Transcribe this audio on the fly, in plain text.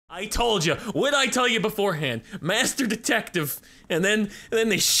I told you. What did I tell you beforehand? Master detective. And then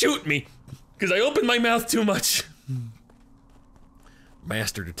they shoot me because I opened my mouth too much.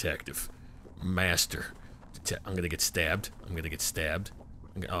 Master detective. Master. I'm gonna get stabbed. I'm gonna get stabbed.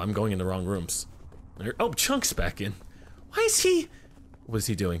 I'm going in the wrong rooms. Oh, Chunk's back in. Why is he? What is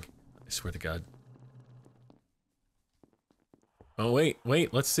he doing? I swear to God. Oh wait,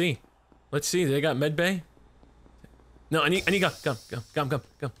 let's see. Let's see, they got medbay? No, I need gum.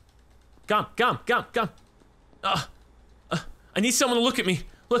 I need someone to look at me.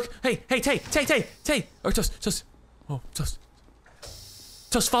 Look, hey, Tay. Or Toast. Oh, Toast.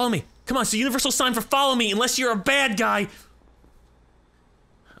 Toast, follow me. Come on, it's a universal sign for follow me unless you're a bad guy.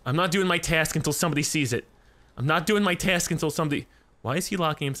 I'm not doing my task until somebody sees it. Why is he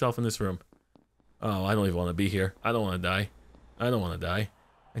locking himself in this room? Oh, I don't even want to be here. I don't want to die.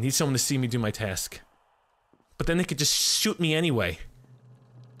 I need someone to see me do my task. But then they could just shoot me anyway.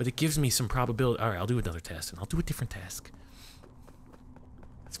 But it gives me some probability. Alright, I'll do another task, and I'll do a different task.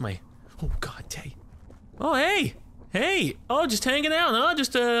 That's my... Oh God, Tay. Oh, hey! Hey! Oh, just hanging out, huh?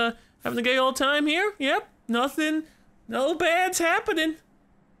 Just, having a gay old time here? Yep, nothing. No bad's happening.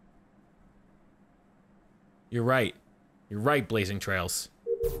 You're right. You're right, Blazing Trails.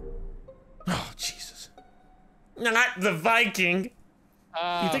 Oh, Jesus. Not the Viking!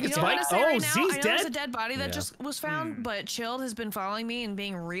 You think it's Mike? Oh, Z's dead? There's a dead body that just was found, but Chilled has been following me and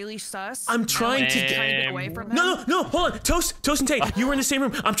being really sus. I'm trying to get away from him. No, hold on. Toast and Tay, you were in the same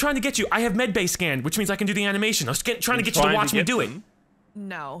room. I'm trying to get you. I have medbay scanned, which means I can do the animation. I was trying to get you to watch me do it.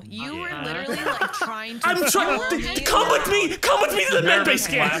 No, you were literally like trying to. I'm trying. Come with me to the medbay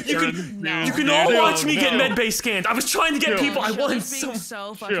scan. You can all watch me get medbay scanned. I was trying to get people. I wanted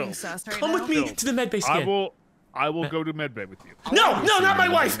so fucking sus right Come with me to the medbay scan. I will go to medbay with you. No, not my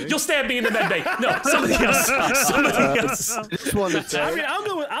wife. You'll stab me in the medbay. No, somebody else. I mean,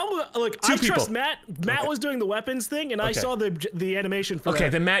 look, I trust Matt. Matt was doing the weapons thing, and I saw the animation for that. Okay,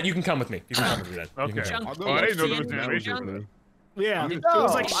 then Matt, you can come with me. Okay. I didn't know there was an animation for that. Yeah, it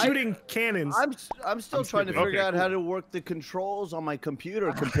was like shooting cannons. I'm still trying to figure out how to work the controls on my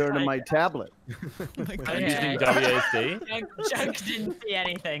computer compared to my tablet. I'm using WASD. Junk didn't see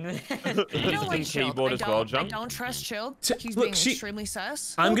anything. Using keyboard as well, Junk. I don't trust Chilled. He's Look, being extremely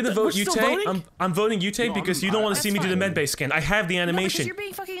sus. I'm gonna vote you, Tay. voting? I'm voting you, Tay, because you don't want to see me do the medbay scan. I have the animation. You're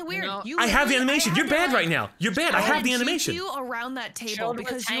being fucking weird. I have the animation. You're bad right now. You're bad. I have the animation. You around that table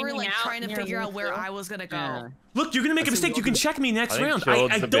because you were like trying to figure out where I was gonna go. Look, you're gonna make a mistake. You can check me next round.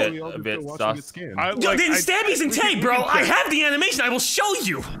 I don't. A bit sus. Then Stabby's and Tay, bro. I have the animation. I will show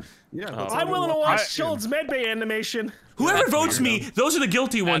you. Yeah, I'm willing to watch Chilled's medbay animation. Whoever votes me, those are the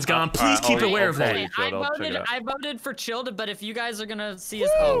guilty ones, Gone. Please keep aware of that. I voted for Chilled, but if you guys are gonna see us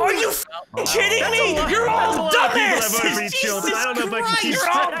Are you kidding me? You're all dumbasses! I don't know if I can keep You're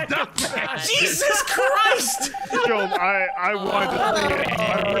all dumbasses! Jesus Christ! Chilled, I wanted to see it.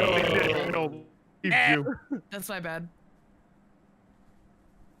 I really did. You. That's my bad.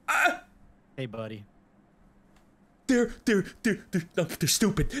 Hey, buddy. They're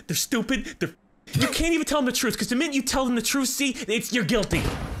stupid. They're stupid. You can't even tell them the truth, because the minute you tell them the truth, see, you're guilty.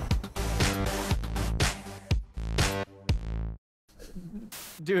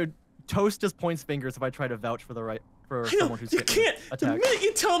 Dude, Toast just points fingers if I try to vouch for someone who's you can't. attacked. The minute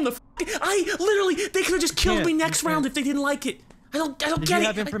you tell them they could have just killed me next round if they didn't like it. I don't get it. Do you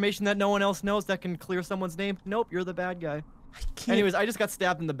have information that no one else knows that can clear someone's name? Nope, you're the bad guy. Anyways, I just got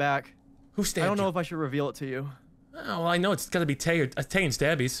stabbed in the back. Who stabbed you? I don't know if I should reveal it to you. Oh, well, I know it's gotta be Tay and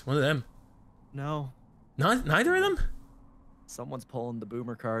Stabby's. One of them. No. Neither of them? Someone's pulling the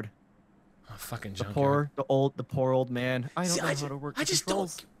boomer card. Oh, fucking junk. The poor old man. I don't know how to work the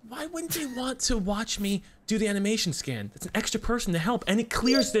controls. Why wouldn't they want to watch me do the animation scan? That's an extra person to help, and it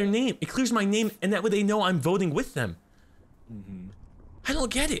clears their name. It clears my name, and that way they know I'm voting with them. I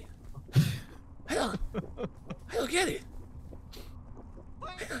don't get it. I don't get it.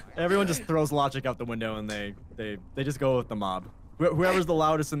 Everyone just throws logic out the window and they just go with the mob. Whoever's the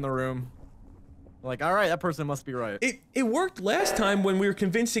loudest in the room. Like, all right, that person must be right. It worked last time when we were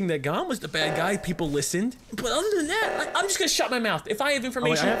convincing that Gon was the bad guy. People listened. But other than that, I'm just gonna shut my mouth. If I have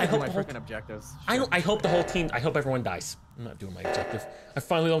information, I hope the whole objectives. I hope the whole team. I hope everyone dies. I'm not doing my objective. I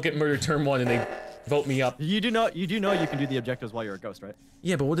finally don't get murdered turn 1 and they vote me up. You do know you can do the objectives while you're a ghost, right?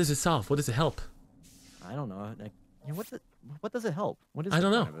 Yeah, but what does it solve? What does it help? I don't know. What does it help? What is? I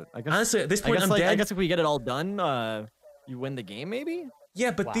don't know. I guess, honestly, at this point, I'm dead. I guess if we get it all done, you win the game, maybe.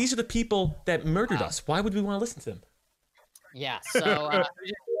 Yeah, but these are the people that murdered us. Why would we want to listen to them? Yeah. So.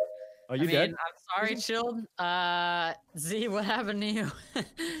 Are you dead? I'm sorry, Chilled. Z, what happened to you?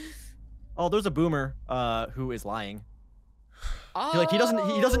 Oh, there's a boomer who is lying. Oh. Like he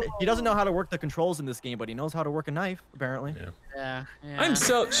doesn't know how to work the controls in this game, but he knows how to work a knife apparently. Yeah. I'm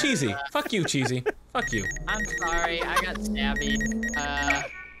so cheesy. Fuck you, cheesy. Fuck you. I'm sorry. I got stabby.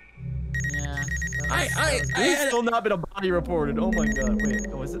 Yeah. There's still not been a body reported. Oh my god. Wait.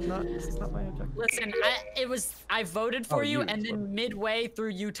 Oh, is it not? Is this not my objective? Listen, I voted for you, and then midway through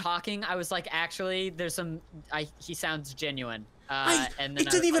you talking, I was like, actually, there's some. He sounds genuine. And then it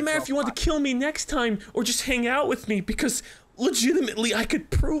didn't even matter if you wanted to kill me next time or just hang out with me because legitimately I could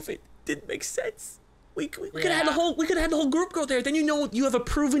prove it. Didn't make sense. We could have had the whole group go there. Then you know you have a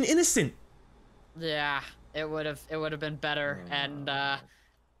proven innocent. Yeah, it would have been better, and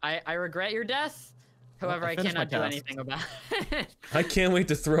I regret your death. However, I cannot do anything about it. I can't wait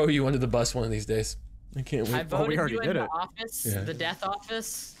to throw you under the bus one of these days. I can't wait. I voted we already you did in the it. office, the death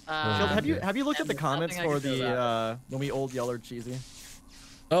office. Have you looked at the comments nothing I for can do the when we old yelled cheesy?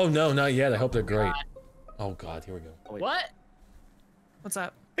 Oh no, not yet. I hope they're great. Oh god, here we go. Oh, wait. What? What's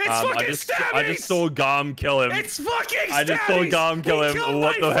up? It's fucking I just saw Garm kill him. It's fucking I just saw Garm kill him.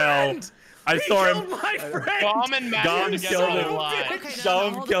 What the hell? I saw him. My friend. Garm and Matt Garm are together killed him. alive. Okay,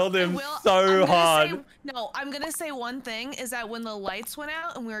 Garm killed him I'm so gonna hard. I'm gonna say one thing is that when the lights went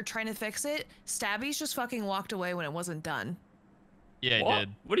out and we were trying to fix it, Stabby's just fucking walked away when it wasn't done. Yeah, he What? did.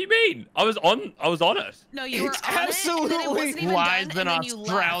 What do you mean? I was on it. No, you were It's on absolutely it, and then it wasn't even Lies done, than and then you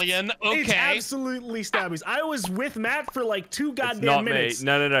left. Australian. It's Okay. absolutely Stabby's. I was with Matt for like 2 It's goddamn not me. minutes.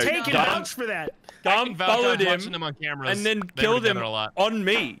 No. Take and Garm, vouch for that. Garm followed I'm watching him them on cameras. and then They were killed him together a lot. on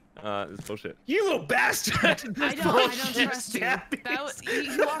me. It's bullshit. You little bastard. I don't trust you. Stabby's. That was,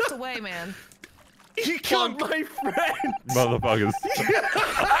 he walked away, man. You killed my friend. Motherfuckers.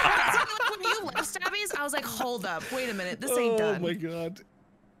 When you left Stabby's, I was like, hold up, wait a minute, this ain't done. Oh my god.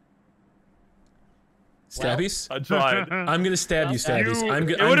 Stabbies? I tried. I'm gonna stab you, Stabbies.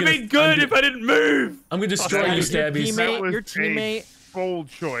 It would have been good if I didn't move. I'm gonna destroy you, Stabbies. Your teammate. Bold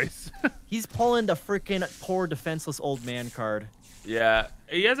choice. He's pulling the freaking poor defenseless old man card. Yeah,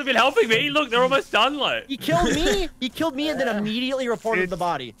 he hasn't been helping me. Look, they're almost done. Like He killed me. He killed me and then immediately reported the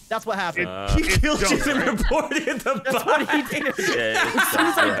body. That's what happened. He killed you and reported the That's body. what he did.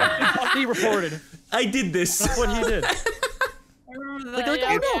 yeah, He reported. I did this. That's what he did. I remember Like,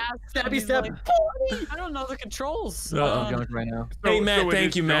 that. oh no! asked him, Stabby, he's stab. like, I don't know the controls. Uh-oh. Junk right now. Hey So Matt, it thank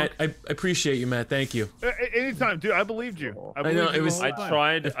is you, Matt. junk? I appreciate you, Matt. Thank you. Anytime, dude. I believed you. I know, believed you it was- the I whole time.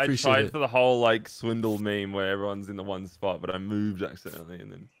 tried. I appreciate tried it. for the whole like swindle meme where everyone's in the one spot, but I moved accidentally and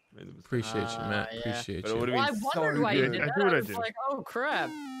then made the mistake. Appreciate you, Matt. yeah. Appreciate But it would you. have Well, I been wondered so why you good. did I that. do what I was do. like, oh crap,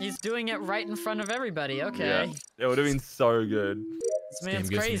 he's doing it right in front of everybody. Okay, Yeah, it would have been so good. this man's game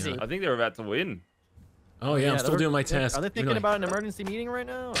gives me crazy. that. I think they're about to win. Oh yeah, I'm still doing my task. Are they You're thinking like- about an emergency meeting right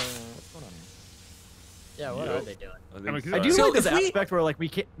now? Or what's going on? Yeah, what Yep. are they doing? I I'm think excited. I do So like this if we- aspect where like we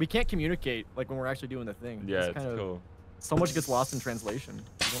can't communicate like when we're actually doing the thing. Yeah, It's it's cool. So much gets lost in translation. You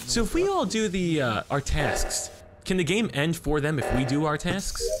don't know So if we all do the our tasks, can the game end for them if we do our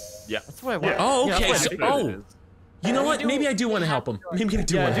tasks? Yeah. That's what I want. Oh, Yeah, okay. that's So, what I oh, you know what? Maybe I do want to help them. Maybe I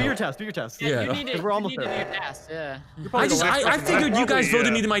do Yeah, want to do your help. test. Do your test. Yeah. You need to, 'Cause we're almost you need there. to do your task, yeah. I just I figured you guys Probably, voted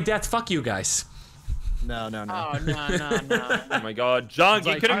yeah. me to my death. Fuck you guys. No. Oh, no. Oh my god, Junk,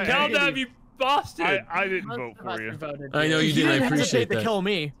 you Like, could have I- killed them, you bastard. I didn't vote for you. I know you He did. I didn't appreciate hesitate to that. kill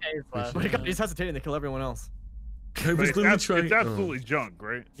me, Appreciate but he's hesitating to kill everyone else. I But was it's, literally trying. it's absolutely junk,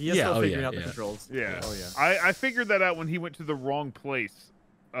 right? He is Yeah, still oh, figuring yeah, out the yeah. controls. Yeah. Oh yeah. I figured that out when he went to the wrong place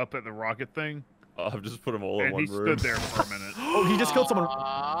up at the rocket thing, Oh, I've just put them all in and one he room. stood there for a minute. Oh, he just killed someone. Oh,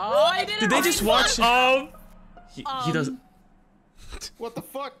 I Did they just watch? He doesn't. What the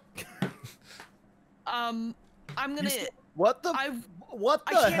fuck? I'm gonna. What the? I What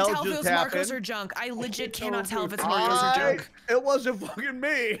I the can't hell tell if it just was Marcos or happened? Junk. I legit cannot tell if it's Marcos or Junk. It wasn't fucking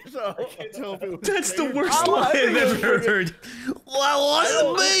me. So I can't tell if it was That's the Taylor. worst Oh, I lie think I've it was ever freaking- heard. Well, it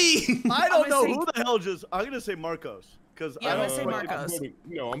wasn't me. I don't know gonna who the hell just. I'm gonna say Marcos because Yeah, I'm I gonna say don't. Marcos. I'm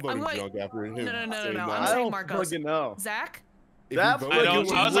voting going- Junk after him. No. saying I'm that. I saying don't Marcos. fucking know. Zach? If That you vote fucking Junk,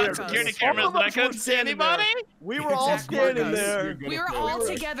 was I was weird. on security All of us were standing there. We were all Zach standing Marcos. there. We were all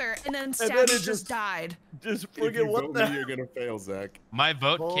together, and then then Stabby it just just- died. Just If you freaking what vote the? me, you're gonna fail, Zach. My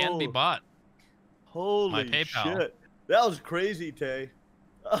vote can be Oh. bought. Holy PayPal. shit! That was crazy, Tay.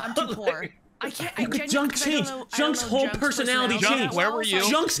 I'm too poor. I can't. I genuinely. Junk 'cause I don't changed. know- I Junk's don't know whole Junk's personality personality changed. Where were you?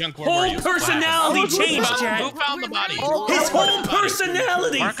 Junk's Junk, where were whole you? personality Wow. changed, Who Jack. found the body? His whole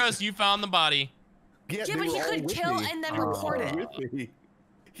personality. Marcos, you found the body. Yeah, they but he were all could with kill me. and then They were report all it. with me.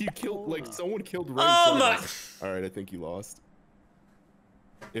 He killed like someone killed right. Oh in my! front of me. All right, I think you lost.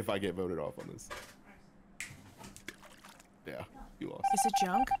 If I get voted off on this. Yeah, you lost. Is it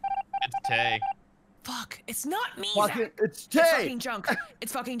Junk? It's Tay. Fuck! It's not me. Fucking, Zach. it's It's Tay. fucking Junk.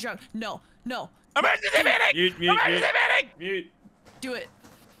 It's fucking Junk. No. Mute. Do it.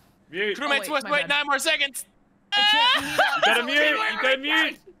 Mute. Crewmates, wait 9 more seconds. I You gotta mute. You gotta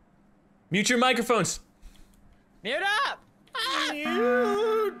mute. Mute your microphones. Mute up.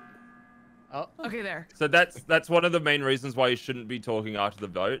 Mute. Oh. Okay, there. So that's one of the main reasons why you shouldn't be talking after the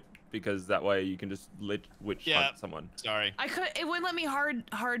vote, because that way you can just witch hunt someone. Sorry. It wouldn't let me hard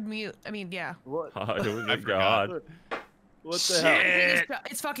mute. I mean, yeah. What? It wouldn't go hard. What the hell?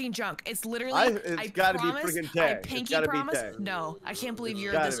 It's fucking junk. It's literally. It's gotta be friggin' I tag. pinky promise. No, I can't believe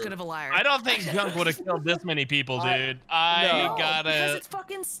you're this good of a liar. I don't think junk would have killed this many people, dude. No, gotta. Because it's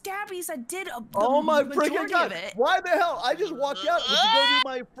fucking stabbies. I did a. Oh my freaking god! Of it. Why the hell? I just walked out. Would you go do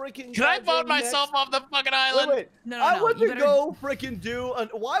my freaking? Can I vote myself off the fucking island? Wait. No. I wouldn't go freaking do.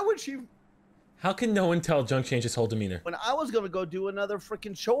 Why would she? How can no one tell Junk changed his whole demeanor? When I was gonna go do another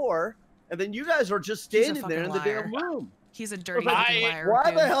freaking chore, and then you guys are just standing there in the damn room. He's a dirty liar.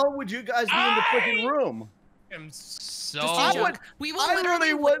 Why the hell would you guys be in the freaking room? I'm so. We will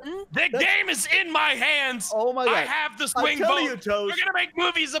literally win. The game is in my hands. Oh my god! I have the swing vote. You, Toast. You're gonna make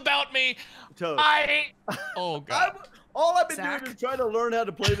movies about me. Toast. Oh god. All I've been doing is trying to learn how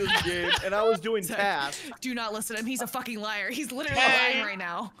to play this game, and I was doing tasks. Do not listen to him. He's a fucking liar. He's literally lying right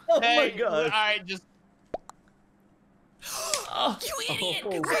now. Oh my god! All right, just. You idiot!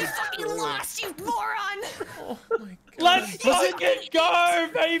 We fucking lost, you moron! Oh my god. Let's fucking go,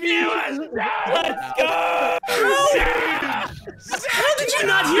 baby! Let's go! How did you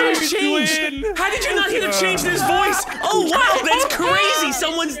not hear him change? How did you not hear him change his voice? Oh wow, that's crazy!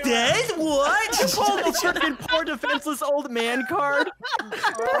 Someone's dead? What? You pulled the freaking poor defenseless old man card. You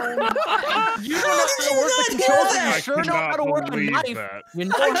don't know how to work the controls, and you sure know how to work a knife. You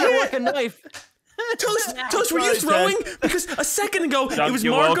know how to work a knife. Toast, were you throwing? Because a second ago, it was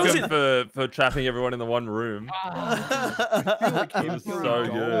You're Marco's. welcome for trapping everyone in the one room. It was so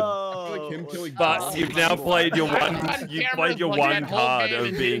good. But you've now played your one card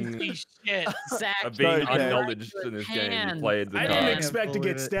of being acknowledged in this game. You played the I card. didn't expect to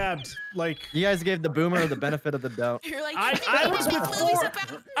get stabbed. Like you guys gave the boomer the benefit of the doubt. You're like, I was with four.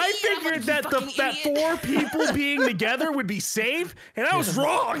 I figured that that 4 people being together would be safe, and I was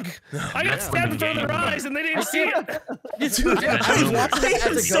wrong. I got stabbed in front of their eyes, and they didn't see it. I was watching it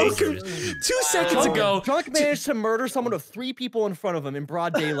as a ghost. 2 seconds ago, Drunk managed to murder someone with 3 people in front of him in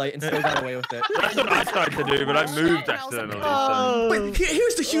broad daylight and still got away with it. That's what I tried to do, but I moved accidentally. But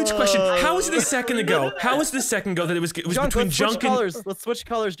here's the huge question: how was it a second ago? How was the second ago that it was Junk, between Junk and colors? Let's switch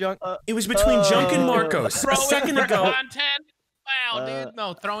colors, Junk. it was between Junk and Marcos. A second ago. Content. Wow, dude.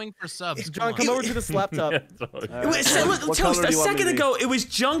 No, throwing for subs. John, come over to this laptop. Toast, a second ago, it was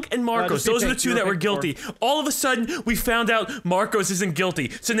Junk and Marcos. Those are the 2 that were guilty. All of a sudden, we found out Marcos isn't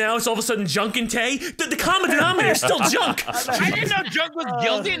guilty. So now it's all of a sudden Junk and Tay. The common denominator is still Junk. I didn't know Junk was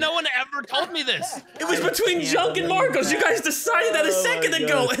guilty. No one ever told me this. It was between Junk and Marcos. You guys decided that a second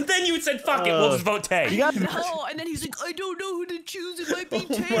ago. And then you said, fuck it, we'll just vote Tay. No, and then he's like, I don't know who to choose. It might be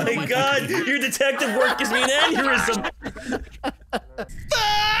Tay. Oh my god, your detective work gives me an aneurysm.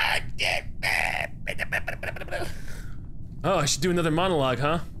 Oh, I should do another monologue,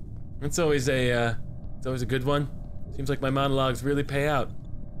 huh? It's always a good one. Seems like my monologues really pay out.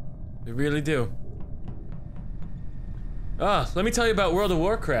 They really do. Let me tell you about World of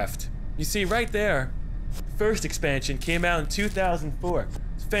Warcraft. You see, right there, first expansion came out in 2004.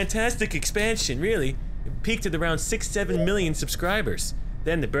 It's a fantastic expansion, really. It peaked at around 6-7 million subscribers.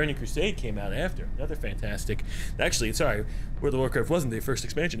 Then the Burning Crusade came out after, another fantastic. Actually, sorry, World of Warcraft wasn't the first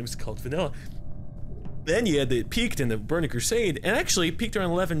expansion, it was called Vanilla. Then you had the peaked in the Burning Crusade, and actually peaked around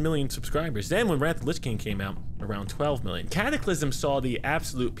 11 million subscribers. Then when Wrath of the Lich King came out, around 12 million. Cataclysm saw the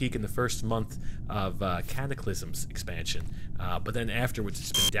absolute peak in the first month of Cataclysm's expansion, but then afterwards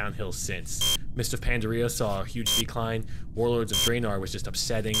it's been downhill since. Mist of Pandaria saw a huge decline. Warlords of Draenor was just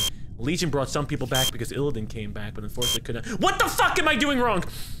upsetting. Legion brought some people back because Illidan came back, but unfortunately couldn't. What the fuck am I doing wrong?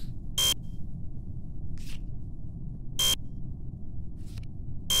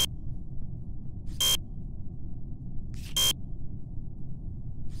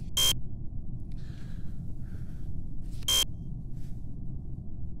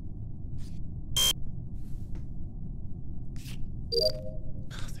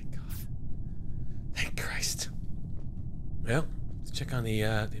 Oh, thank God. Thank Christ. Well, let's check on the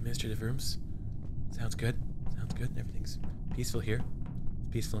administrative rooms. Sounds good. Sounds good. Everything's peaceful here.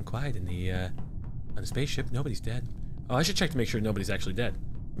 It's peaceful and quiet in the on the spaceship. Nobody's dead. Oh, I should check to make sure nobody's actually dead.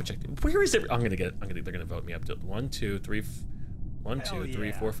 Let me check. Where is it? They're gonna vote me up to 1, 2, 3, 1, 2,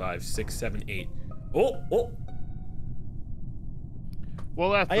 3, 4, 5, 6, 7, 8. Oh.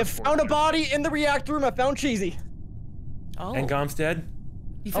 Well, that's I have found a body in the reactor room. I found Cheesy. Oh. And Gom's dead?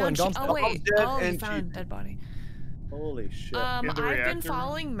 You found Gom's oh wait. dead Oh, you and found dead body. Holy shit. I've been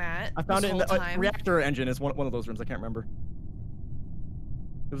following Matt. I found this it in the whole time. reactor engine is one of those rooms. I can't remember.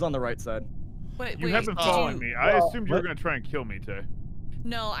 It was on the right side. Wait, You have been following me. I assumed you were going to try and kill me, Tay.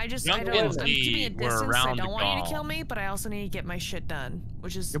 No, I'm keeping a distance. I don't want you to kill me, but I also need to get my shit done,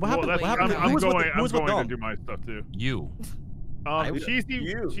 which is What happened? I'm going to do my stuff too. You.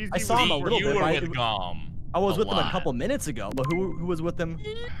 Cheesy. I saw him a little bit. You were with Gom. I was with them a couple minutes ago, but who was with them?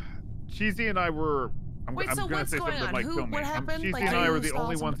 Cheesy and I were. Wait, so what's going on? What happened? Cheesy and I were the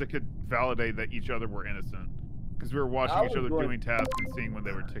only ones that could validate that each other were innocent. Because we were watching each other doing tasks and seeing when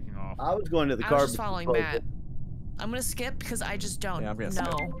they were ticking off. I was going to the car. I was just following Matt. I'm gonna skip because I just don't know.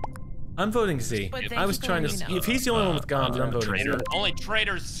 I'm voting Z. I was trying to. If he's the only one with Goms, then I'm voting Z. Only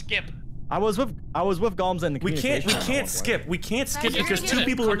traitors skip. I was with Goms and the We can't skip. We can't skip because 2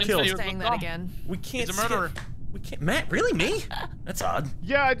 people were killed. Saying that again. We can't He's a murderer. We can't. Matt, really me? That's odd.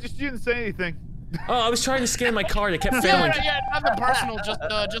 Yeah, I just didn't say anything. Oh, I was trying to scan my card. It kept failing. Yeah, nothing personal.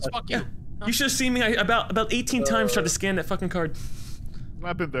 Just fuck you. You should have seen me. I about 18 times tried to scan that fucking card.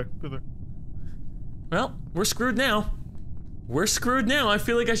 I've been there. Well, we're screwed now. We're screwed now. I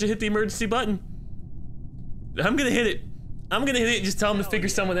feel like I should hit the emergency button. I'm gonna hit it. I'm gonna hit it and just tell them to figure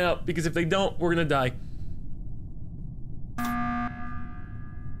someone out, because if they don't, we're gonna die.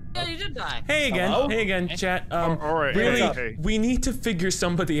 Yeah, you did die. Hey again. Hello? Hey again, chat. All right. Really, Hey. we need to figure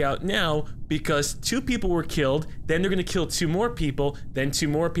somebody out now, because 2 people were killed, then they're gonna kill 2 more people, then 2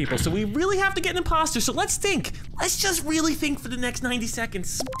 more people. So we really have to get an imposter, so let's think. Let's just really think for the next 90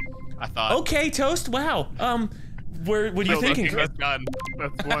 seconds. I thought. Okay, Toast, wow. What are you thinking? That's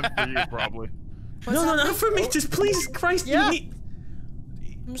one for you, probably. No, not for me, just please, Christ, you need...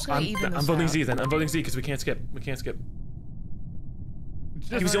 I'm just gonna even this I'm voting out. Z then, I'm voting Z because we can't skip.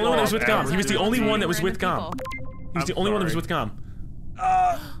 Just He was the only one that was with Gom. He was the only one that was with Gom. People. He was the only one that was with Gom.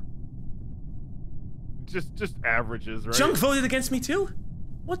 Just averages, right? Junk voted against me too?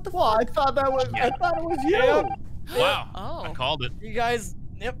 What the Well, I thought it was you. Wow. Oh. I called it. You guys,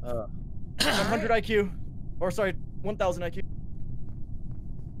 yep. 100 IQ. Or sorry, 1000 IQ.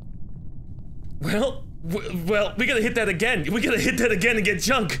 Well, we gotta hit that again. We gotta hit that again and get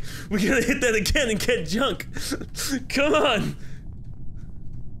Junk. We gotta hit that again and get Junk. Come on.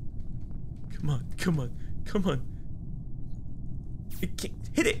 Come on.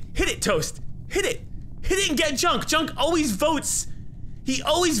 Hit it, Toast. Hit it and get Junk. Junk always votes. He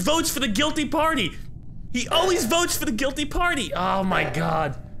always votes for the guilty party. Oh my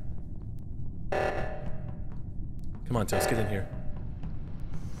God. Come on, Toast, get in here.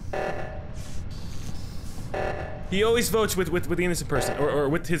 He always votes with the innocent person, or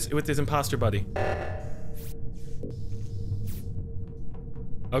with his imposter buddy.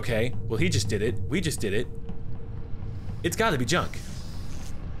 Okay, well he just did it. We just did it. It's gotta be Junk.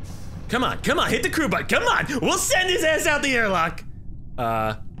 Come on, hit the crew button, come on! We'll send his ass out the airlock!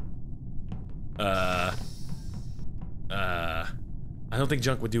 I don't think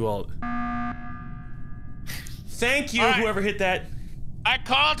Junk would do all... Thank you, whoever hit that. I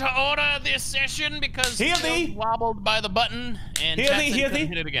call to order this session because he wobbled by the button and Jackson couldn't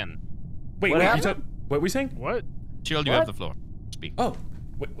hit it again. Wait, what were we saying? What? Chilled, you have the floor. Speak. Oh,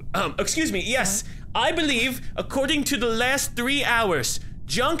 excuse me. Yes, I believe, according to the last 3 hours,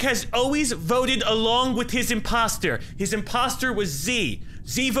 Junk has always voted along with his imposter. His imposter was Z.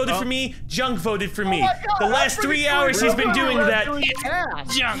 Z voted for me. Junk voted for me. The last 3 hours he's been doing that.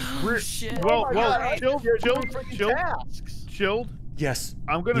 Junk. Chilled. Yes.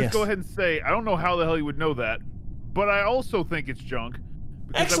 I'm gonna go ahead and say I don't know how the hell he would know that, but I also think it's Junk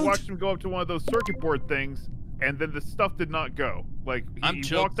because I watched him go up to one of those circuit board things, and then the stuff did not go. Like I'm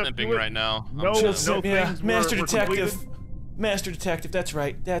chilled simping right now. No things Master were Detective. completed. Master Detective. That's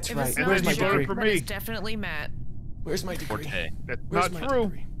right. If Right. it's Where's my not Junk, degree? then it's definitely Matt. Where's my degree? Forte. That's Where's not my true.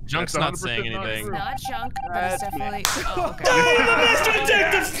 degree? Junk's not saying anything. It's not Junk, but it's definitely. Oh, okay. Master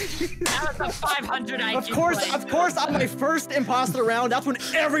Detective. That was a 500 IQ. Of course, on my first imposter round, that's when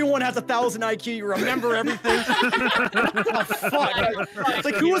everyone has 1000 IQ. You remember everything. Oh, fuck. It's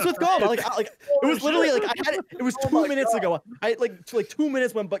like, who was with Gom? Like, it was literally like it was 2 minutes ago. Like 2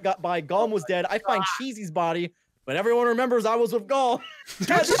 minutes went by. Gom was dead. I find Cheesy's body. But everyone remembers I was with Gall.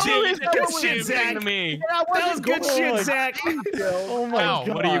 Good shit, Zach. To me. That was good shit, Zach. Oh my God.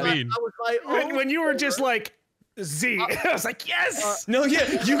 What do you mean? I was like, When you were just like, Z, I was like, yes! No,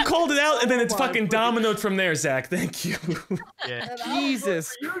 yeah, you called it out, and then it's fucking dominoed from there, Zach. Thank you. Yeah.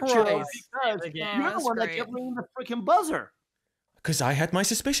 Jesus Christ. You're the one that kept ringing the freaking buzzer. Because I had my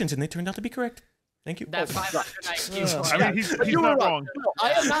suspicions, and they turned out to be correct. Thank you. That 500 IQ. I mean, he's not wrong.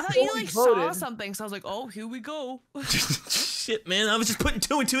 I am I not thought you fully like saw voted. something, so I was like, oh, here we go. Shit, man, I was just putting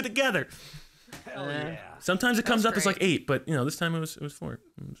 2 and 2 together. Sometimes it comes up as like 8, but you know, this time it was 4.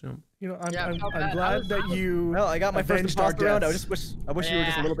 So. You know, I'm glad that you. Well, I got my first imposter round. I wish you were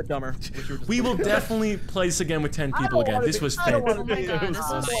just a little bit dumber. We will definitely play this again with 10 people again. This was fantastic.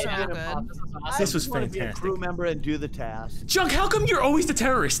 This was fantastic. A crew member and do the task. Junk, how come you're always the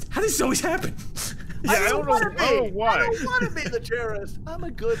terrorist? How does this always happen? Yeah, I don't know why. I don't want to be the terrorist. I'm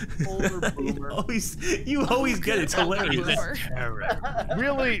a good older boomer. You always get it. It's hilarious.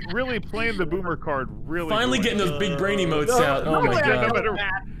 Really playing the boomer card. Really. Finally getting those big brain emotes out. Oh my god.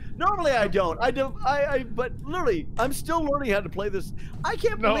 Normally I don't. But literally, I'm still learning how to play this. I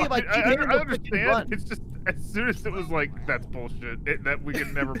can't believe I keep hitting the freaking button. It's just as soon as it was like, that's bullshit. That we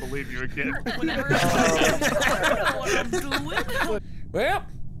can never believe you again. Well,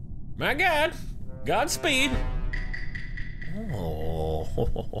 my God. Godspeed. Oh,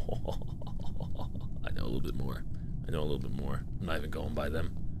 I know a little bit more. I'm not even going by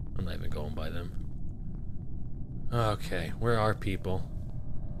them. Okay, where are people?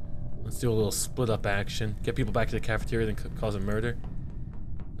 Let's do a little split up action. Get people back to the cafeteria, then cause a murder.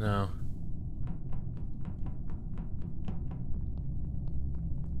 No.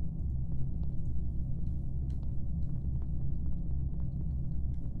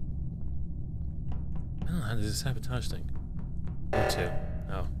 I don't know how to do the sabotage thing. 1, 2.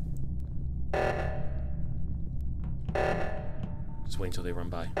 Oh. Just wait until they run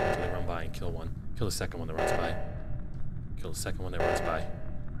by. And kill one. Kill the second one that runs by. Kill the second one that runs by.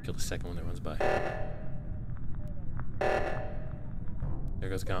 Kill the second one that runs by. There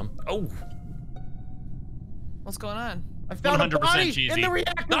goes Gom. Oh! What's going on? I found a body cheesy. in the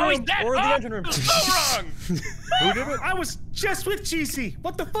reactor No, he's room dead. or the engine room. So wrong. Who did it? I was just with Cheesy.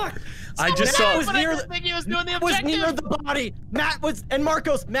 What the fuck? I just saw. Was near the, he was doing the was objective. near the body. Matt and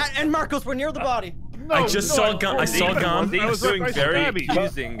Marcos were near the body. I just saw Gom. I saw Gom. He's doing very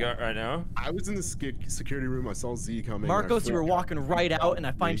accusing right now. I was in the security room. I saw Z coming. Marcos, you were walking right out, and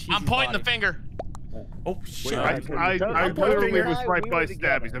I find Cheesy's I'm pointing body. the finger. Oh shit! I literally was right by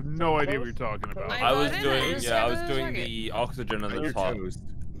Stabbies. I have no idea what you're talking about. I was doing the oxygen on the top.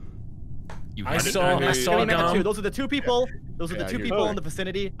 I saw Gom. Those are the two people. Those are the two people in the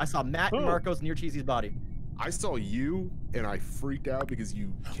vicinity. I saw Matt and Marcos near Cheesy's body. I saw you, and I freaked out because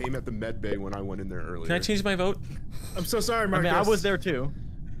you came at the med bay when I went in there earlier. Can I change my vote? I'm so sorry, Marcos. I mean, I was there too.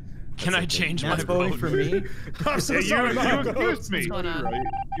 Can I change my vote? Voting for me. I'm so sorry, Marcos. You accused me. You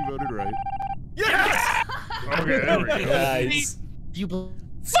voted right. Yes! Okay, there we go. Nice.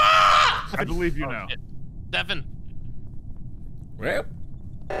 I believe you now. Devin. Well.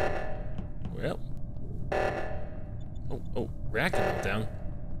 Oh, reactor meltdown.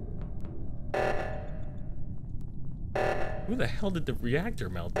 Who the hell did the reactor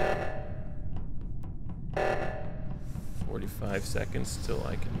melt down? 45 seconds till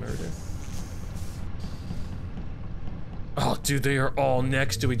I can murder. Oh, dude, they are all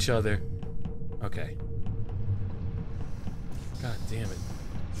next to each other. Okay. God damn it.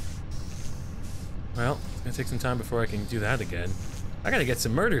 Well, it's gonna take some time before I can do that again. I gotta get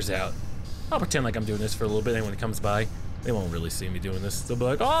some murders out. I'll pretend like I'm doing this for a little bit, and when it comes by, they won't really see me doing this. They'll be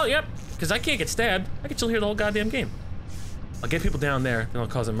like, oh, yep, because I can't get stabbed. I can chill here the whole goddamn game. I'll get people down there, then I'll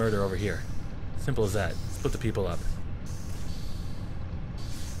cause a murder over here. Simple as that. Split the people up.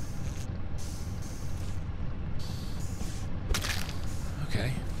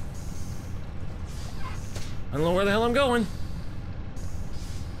 Okay. I don't know where the hell I'm going.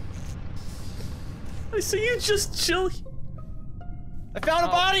 I see you just chill. I found a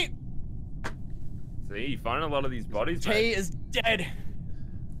body! See, you find a lot of these bodies. Tay is dead.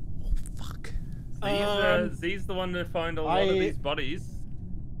 Oh, fuck. Z's the one to find a lot of these bodies.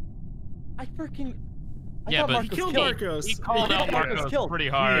 I freaking... Yeah, but killed Marcos. He called out Marcos pretty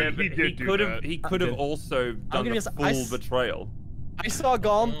hard. Yeah, He could have also done the full betrayal. I saw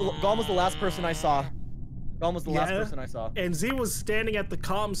Gom. Gom was the last person I saw. Gom was the last person I saw. And Z was standing at the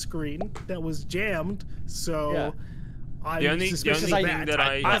comm screen that was jammed, so... Yeah. The only thing that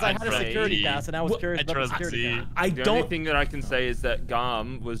I had a security pass, and I was curious about the security pass. The only thing that I can say is that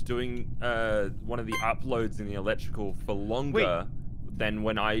Garm was doing one of the uploads in the electrical for longer than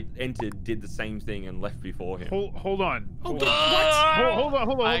when I entered, did the same thing, and left before him. Hold on. What? Hold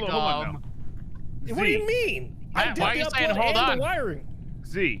on now. What do you mean? I did why are you saying hold on? The wiring.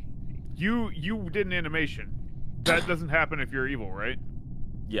 Z, you did an animation. That doesn't happen if you're evil, right?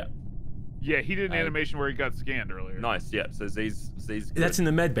 Yeah. Yeah, he did an animation where he got scanned earlier. Nice, yeah. So Z's That's in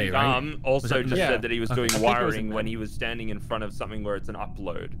the med bay, right? Also just said that he was doing wiring when he was standing in front of something where it's an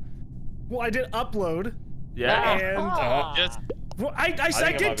upload. Well, I did upload. Yeah. And just. Well, I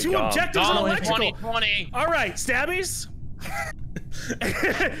did 2 objectives in electrical. 2020. All right, Stabbies.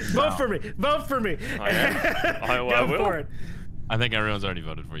 Vote for me. Vote for me. I Go will. for it. I think everyone's already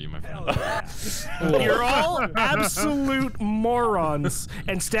voted for you, my friend. You're all absolute morons,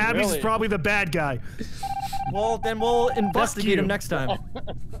 and Stabby's is probably the bad guy. Well, then we'll investigate him next time.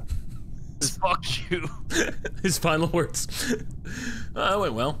 Fuck you. His final words. That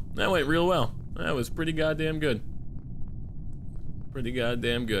went well. That went real well. That was pretty goddamn good. Pretty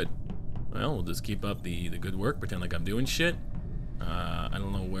goddamn good. Well, we'll just keep up the good work, pretend like I'm doing shit. I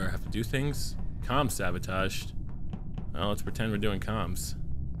don't know where I have to do things. Comms sabotaged. Well, let's pretend we're doing comms.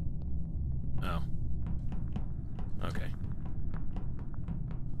 Oh. Okay.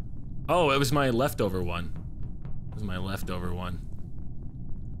 Oh, it was my leftover one. It was my leftover one.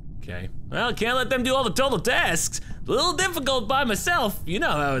 Okay. Well, can't let them do all the total tasks. It's a little difficult by myself. You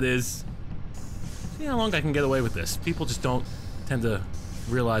know how it is. See how long I can get away with this. People just don't tend to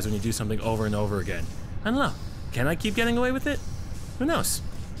realize when you do something over and over again. I don't know. Can I keep getting away with it? Who knows?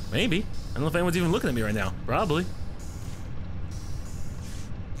 Maybe. I don't know if anyone's even looking at me right now. Probably.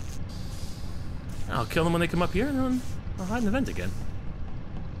 I'll kill them when they come up here, and then I'll hide in the vent again.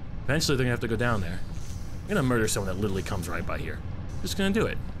 Eventually, they're gonna have to go down there. I'm gonna murder someone that literally comes right by here. Just gonna do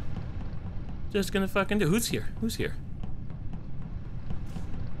it. Just gonna fucking do it. Who's here? Who's here?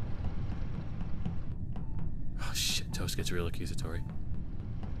 Oh shit, Toast gets real accusatory.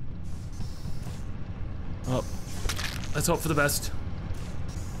 Oh. Let's hope for the best.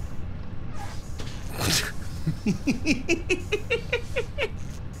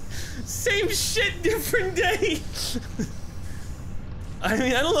 Same shit, different day. I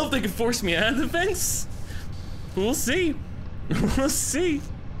mean, I don't know if they can force me out of the fence. We'll see. We'll see.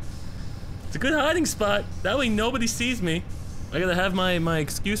 It's a good hiding spot. That way nobody sees me. I gotta have my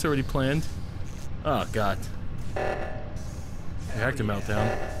excuse already planned. Oh god. Reactor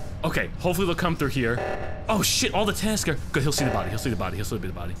meltdown. Okay, hopefully they'll come through here. Oh shit, all the tasks are good. He'll see the body. He'll see the body. He'll see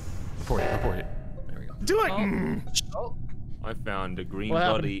the body. Report it. Report it. There we go. Do it. Oh. I found a green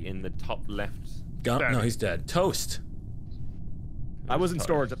body in the top left. No, he's dead. Toast. I was in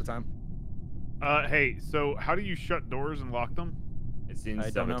storage at the time. Hey, so how do you shut doors and lock them? It's in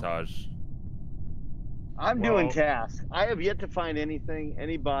sabotage. I'm doing tasks. I have yet to find anything,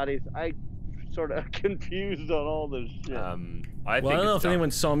 any bodies. I sort of confused on all this shit. I don't know if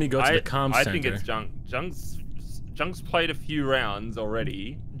anyone saw me go to the comm center. I think it's Junk. Junk's played a few rounds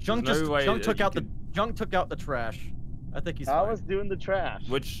already. Junk took out the trash. I think he's fine. I was doing the trash.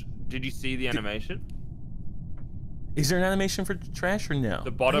 Which, did you see the animation? Is there an animation for trash or no? The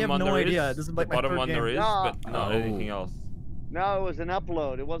bottom one there is. Idea. This is like the bottom one there is, no. but not anything else. No, it was an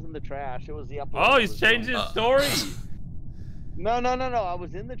upload. It wasn't the trash. It was the upload. Oh, he's changed his story. No. I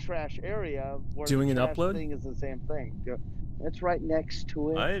was in the trash area. Where doing the an trash upload? thing is the same thing. That's right next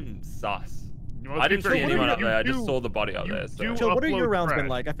to it. I'm sus. I didn't see anyone up there. I just saw the body up there. So. Chill, what are your rounds been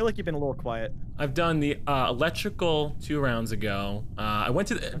like? I feel like you've been a little quiet. I've done the electrical 2 rounds ago. I went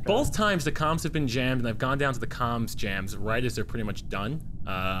to both times the comms have been jammed, and I've gone down to the comms jams right as they're pretty much done.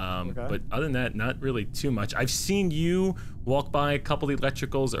 But other than that, not really too much. I've seen you walk by a couple of the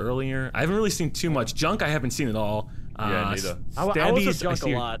electricals earlier. I haven't really seen too much. Junk I haven't seen at all. Yeah, neither. I was with Junk a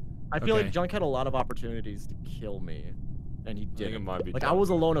lot. I feel like Junk had a lot of opportunities to kill me. And he didn't. I think it might be like Junk. I was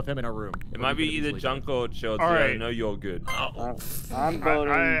alone with him in a room. It might be either Junk or Chilled. All right. I know you're good. I'm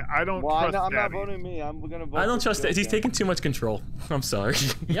voting. I don't trust I'm not Daddy. voting me. I'm gonna vote. I don't trust it. He's taking too much control. I'm sorry.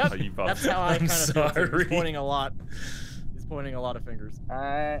 Yep. That's how I kind of feel. Sorry. He's pointing a lot. He's pointing a lot of fingers.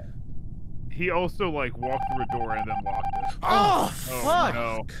 He also like walked through a door and then locked it. Oh fuck!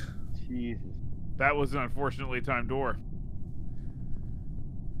 No. Jesus. That was an unfortunately timed door.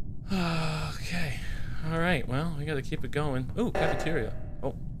 Okay. All right. Well, we gotta keep it going. Ooh, cafeteria.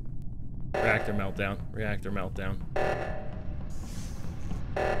 Oh. Reactor meltdown. Reactor meltdown.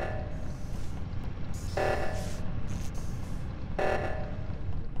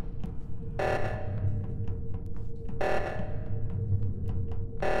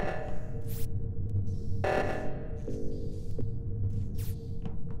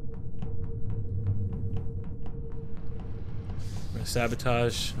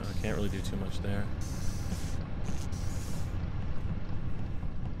 Sabotage. I can't really do too much there.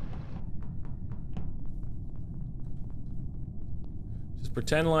 Just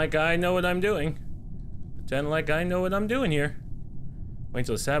pretend like I know what I'm doing. Pretend like I know what I'm doing here. Wait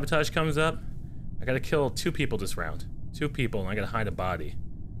until the sabotage comes up. I gotta kill 2 people this round. 2 people, and I gotta hide a body.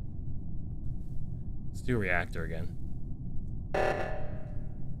 Let's do reactor again.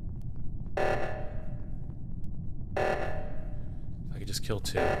 I could just kill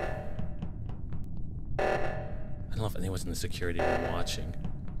 2. I don't know if anyone's in the security room watching.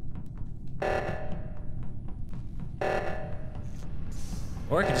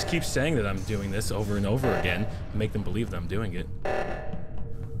 Or I could just keep saying that I'm doing this over and over again and make them believe that I'm doing it.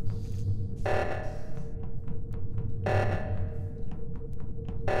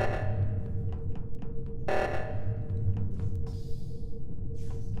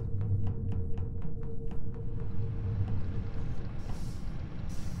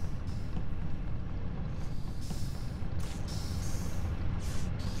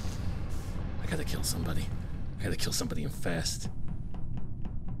 I gotta kill somebody. I gotta kill somebody and fast.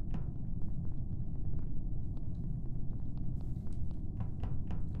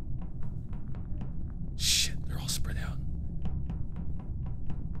 Shit, they're all spread out.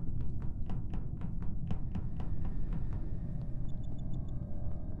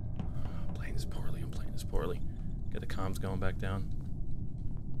 I'm playing this poorly, I'm playing this poorly. Get the comms going back down.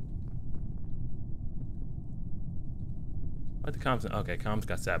 Why'd the comms? Okay, comms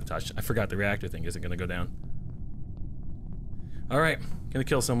got sabotaged. I forgot the reactor thing isn't gonna go down. Alright, gonna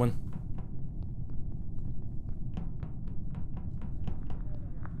kill someone.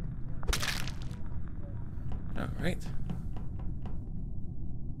 Alright.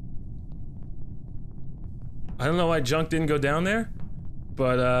 I don't know why junk didn't go down there,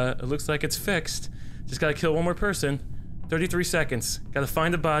 but it looks like it's fixed. Just gotta kill one more person. 33 seconds. Gotta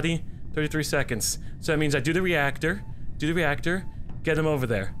find a body. 33 seconds. So that means I do the reactor, get him over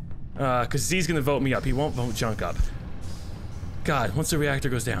there. Cause Z's gonna vote me up. He won't vote junk up. God, once the reactor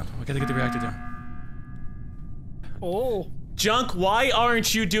goes down, we gotta get the reactor down. Oh. Junk, why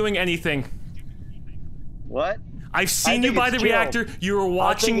aren't you doing anything? What? I've seen you by the reactor. You were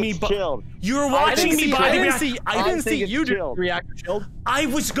watching me. You were watching me by the reactor. I didn't see you do the reactor, Chilled. I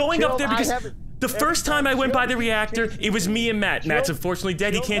was going up there because the first time I went by the reactor, it was me and Matt. Matt's unfortunately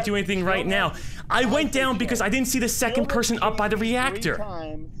dead. He can't do anything right now. I went down because I didn't see the second person up by the reactor.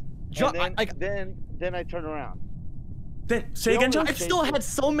 Then I turned around. Then say again, Junk. I've still had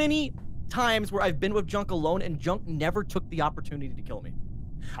so many times where I've been with Junk alone and Junk never took the opportunity to kill me.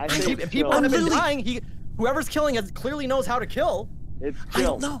 People have been dying. Whoever's killing us clearly knows how to kill. It's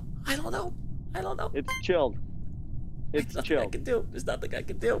chilled. I don't know. It's chilled. It's chilled. I can do. There's nothing I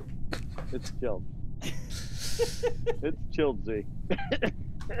can do. It's chilled. It's chilled, Z.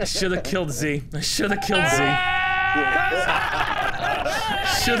 I should have killed Z. I should have killed Z.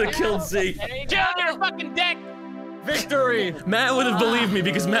 Should have killed Z. Jill, you're a fucking dick. Victory! Matt would have believed me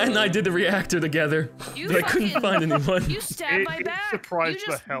because Matt and I did the reactor together. But I couldn't find anyone. You stabbed my back. Surprised you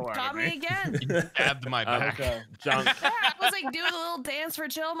just the hell out got of me again. You stabbed my back. Junk. I was like doing a little dance for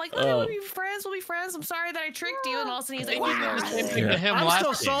Chill. I'm like, look, we'll be friends. We'll be friends. I'm sorry that I tricked you. And all of a sudden he's like, I'm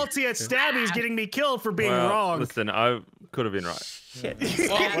still salty at Stabby's getting me killed for being wrong. Listen, I could have been right. Shit. you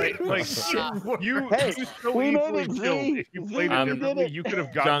so easily killed. If you played it differently, you could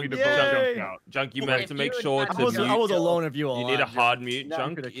have gotten me to vote Junk out. Junk, you meant to make sure to mute. I was alone of you all. You need a hard mute,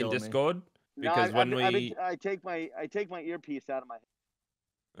 Junk, in Discord. Because when I take my earpiece out of my head.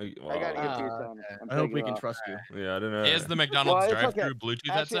 I got an earpiece on. I hope we can trust you. Yeah, I don't know. Is the McDonald's drive-thru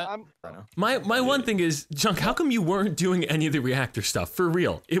Bluetooth headset? My one thing is, Junk, how come you weren't doing any of the reactor stuff? For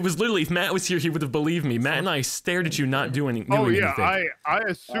real. It was literally, if Matt was here, he would have believed me. Matt and I stared at you not doing anything. I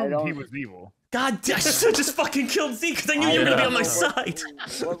assumed he was evil. God, I should just fucking killed Z because I knew you were gonna be on my side.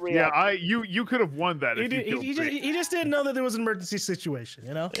 Yeah, you could have won that. He just didn't know that there was an emergency situation.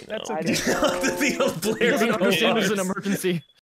 You know, that's okay. The old Blair He doesn't understand there's an emergency.